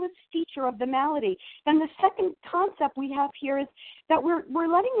hopeless feature of the malady. Then the second concept we have here is that we're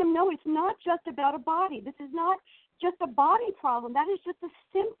letting them know it's not just about a body. This is not just a body problem. That is just a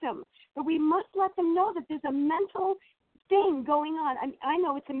symptom. But we must let them know that there's a mental thing going on. I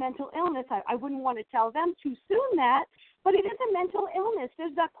know it's a mental illness. I wouldn't want to tell them too soon that, but it is a mental illness.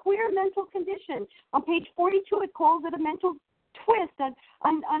 There's that queer mental condition. On page 42, it calls it a mental twist.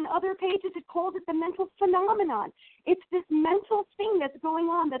 On other pages, it calls it the mental phenomenon. It's this mental thing that's going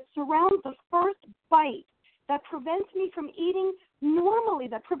on that surrounds the first bite, that prevents me from eating normally,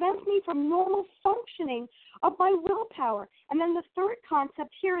 that prevents me from normal functioning of my willpower. And then the third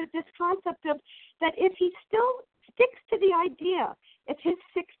concept here is this concept of that if he still sticks to the idea, if his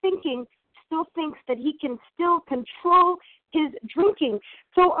sick thinking still thinks that he can still control his drinking.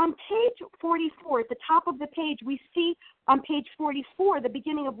 So on page 44, at the top of the page, we see on page 44, the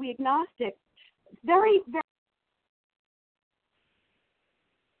beginning of We Agnostic, very, very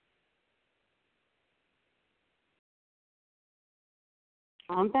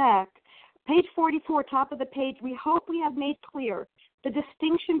I'm back. Page 44, top of the page, we hope we have made clear the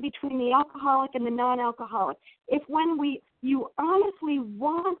distinction between the alcoholic and the non-alcoholic. If when you honestly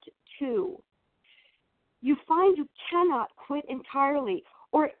want to, you find you cannot quit entirely,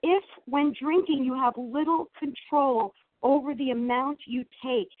 or if when drinking you have little control over the amount you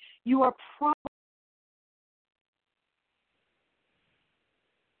take, you are probably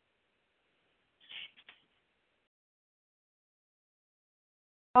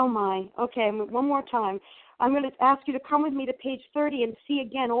Oh, my. Okay, one more time. I'm going to ask you to come with me to page 30 and see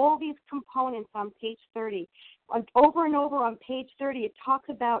again all these components on page 30. Over and over on page 30, it talks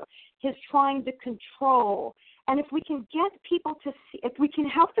about his trying to control. And if we can get people to see, if we can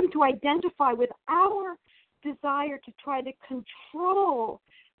help them to identify with our desire to try to control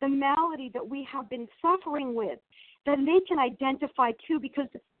the malady that we have been suffering with, then they can identify too, because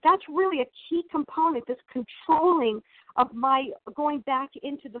that's really a key component, this controlling of my going back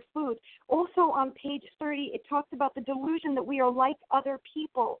into the food. Also on page 30, it talks about the delusion that we are like other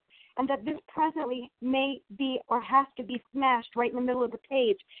people and that this presently may be or has to be smashed right in the middle of the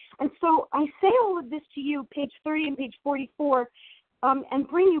page. And so I say all of this to you, page 30 and page 44, and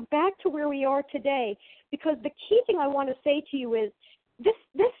bring you back to where we are today, because the key thing I want to say to you is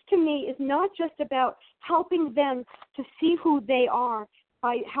this to me is not just about helping them to see who they are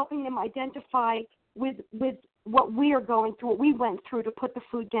by helping them identify with what we are going through, what we went through to put the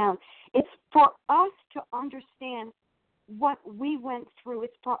food down. It's for us to understand what we went through.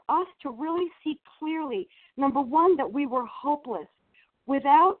 It's for us to really see clearly, number one, that we were hopeless.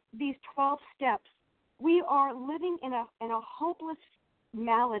 Without these 12 steps, we are living in a hopeless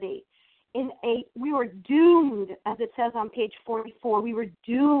malady. We were doomed, as it says on page 44. We were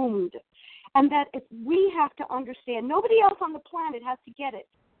doomed. And that if we have to understand, nobody else on the planet has to get it.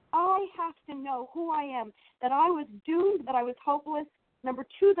 I have to know who I am, that I was doomed, that I was hopeless. Number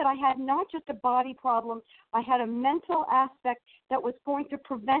two, that I had not just a body problem, I had a mental aspect that was going to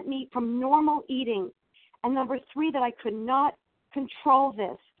prevent me from normal eating. And number three, that I could not control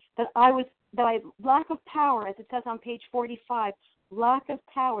this, that I lack of power, as it says on page 45, lack of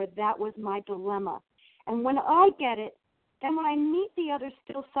power, that was my dilemma. And when I get it, then when I meet the other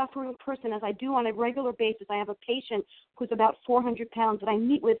still suffering person, as I do on a regular basis, I have a patient who's about 400 pounds that I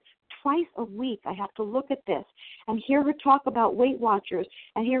meet with twice a week. I have to look at this and hear her talk about Weight Watchers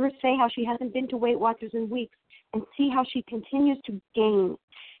and hear her say how she hasn't been to Weight Watchers in weeks and see how she continues to gain.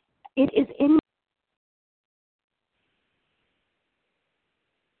 It is in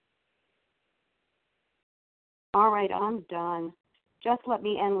All right, I'm done. Just let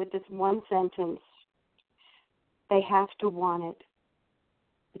me end with this one sentence. They have to want it.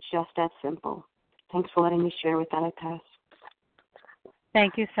 It's just that simple. Thanks for letting me share with that. I pass.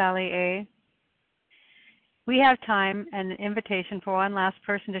 Thank you, Sally A. We have time and an invitation for one last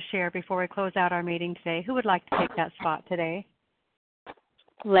person to share before we close out our meeting today. Who would like to take that spot today?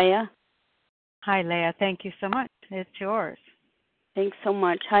 Leah. Hi, Leah. Thank you so much. It's yours. Thanks so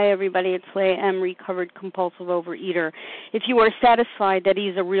much. Hi, everybody. It's Leah M., recovered compulsive overeater. If you are satisfied that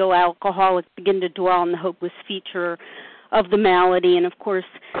he's a real alcoholic, begin to dwell on the hopeless feature of the malady. And, of course,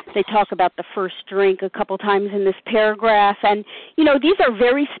 they talk about the first drink a couple times in this paragraph. And, you know, these are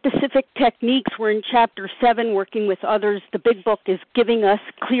very specific techniques. We're in Chapter 7, working with others. The big book is giving us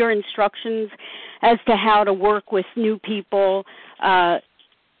clear instructions as to how to work with new people,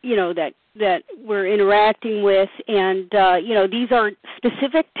 that we're interacting with, and these are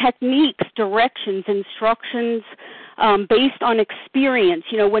specific techniques, directions, instructions based on experience.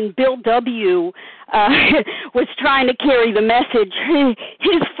 You know, when Bill W. Was trying to carry the message,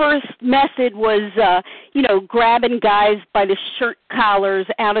 his first method was, grabbing guys by the shirt collars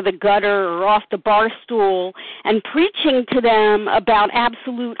out of the gutter or off the bar stool and preaching to them about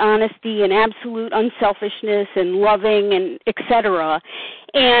absolute honesty and absolute unselfishness and loving and etc.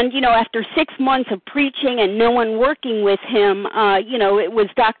 And, after 6 months of preaching and no one working with him, it was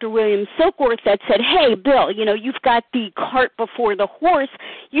Dr. William Silkworth that said, hey, Bill, you've got the cart before the horse.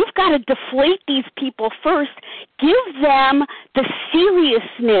 You've got to deflate these people first. Give them the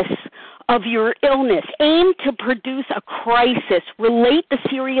seriousness of your illness. Aim to produce a crisis. Relate the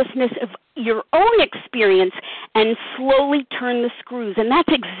seriousness of your own experience and slowly turn the screws. And that's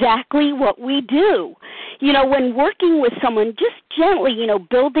exactly what we do. When working with someone, just gently,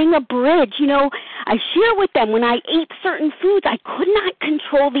 building a bridge, I share with them when I ate certain foods, I could not control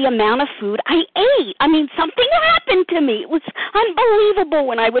control the amount of food I ate. I mean, something happened to me. It was unbelievable.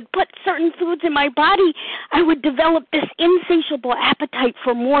 When I would put certain foods in my body, I would develop this insatiable appetite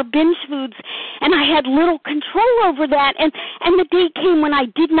for more binge foods, and I had little control over that. And the day came when I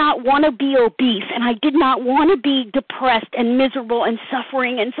did not want to be obese, and I did not want to be depressed and miserable and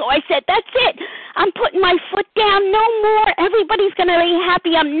suffering. And so I said, that's it. I'm putting my foot down. No more. Everybody's going to be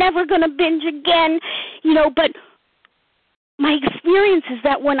happy. I'm never going to binge again. But my experience is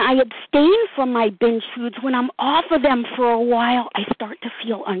that when I abstain from my binge foods, when I'm off of them for a while, I start to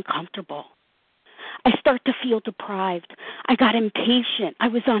feel uncomfortable. I start to feel deprived. I got impatient. I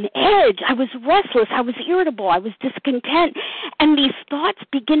was on edge. I was restless. I was irritable. I was discontent. And these thoughts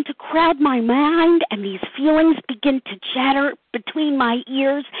begin to crowd my mind, and these feelings begin to chatter between my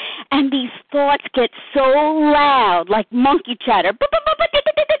ears, and these thoughts get so loud, like monkey chatter.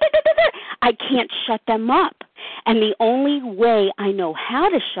 I can't shut them up. And the only way I know how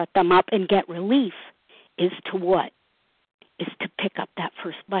to shut them up and get relief is to what? Is to pick up that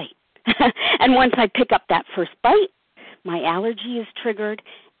first bite. And once I pick up that first bite, my allergy is triggered,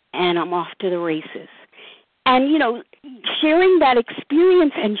 and I'm off to the races. And, sharing that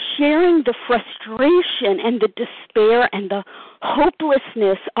experience and sharing the frustration and the despair and the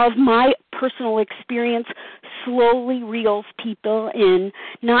hopelessness of my personal experience slowly reels people in,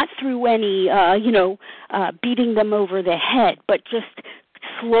 not through any, beating them over the head, but just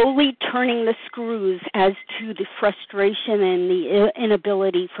slowly turning the screws as to the frustration and the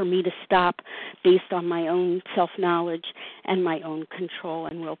inability for me to stop based on my own self-knowledge and my own control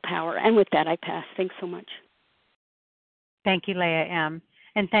and willpower. And with that, I pass. Thanks so much. Thank you, Leah M.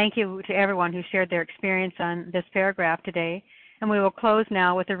 And thank you to everyone who shared their experience on this paragraph today. And we will close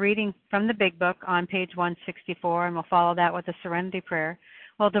now with a reading from the Big Book on page 164, and we'll follow that with a Serenity Prayer.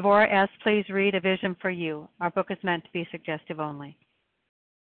 Will Devorah S. please read A Vision for You? Our book is meant to be suggestive only.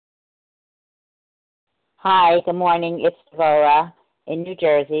 Hi, good morning. It's Devorah in New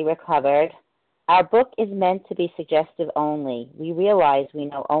Jersey, recovered. Our book is meant to be suggestive only. We realize we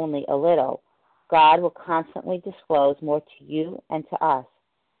know only a little. God will constantly disclose more to you and to us.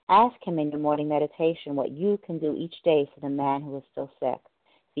 Ask Him in your morning meditation what you can do each day for the man who is still sick.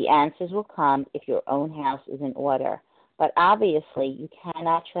 The answers will come if your own house is in order. But obviously, you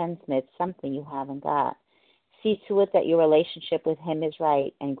cannot transmit something you haven't got. See to it that your relationship with Him is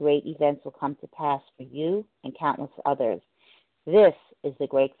right, and great events will come to pass for you and countless others. This is the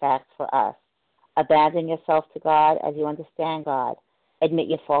great fact for us. Abandon yourself to God as you understand God. Admit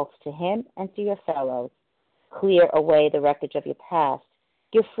your faults to Him and to your fellows. Clear away the wreckage of your past.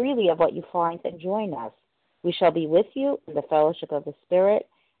 Give freely of what you find and join us. We shall be with you in the fellowship of the Spirit,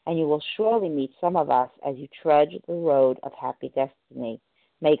 and you will surely meet some of us as you trudge the road of happy destiny.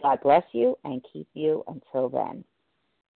 May God bless you and keep you until then.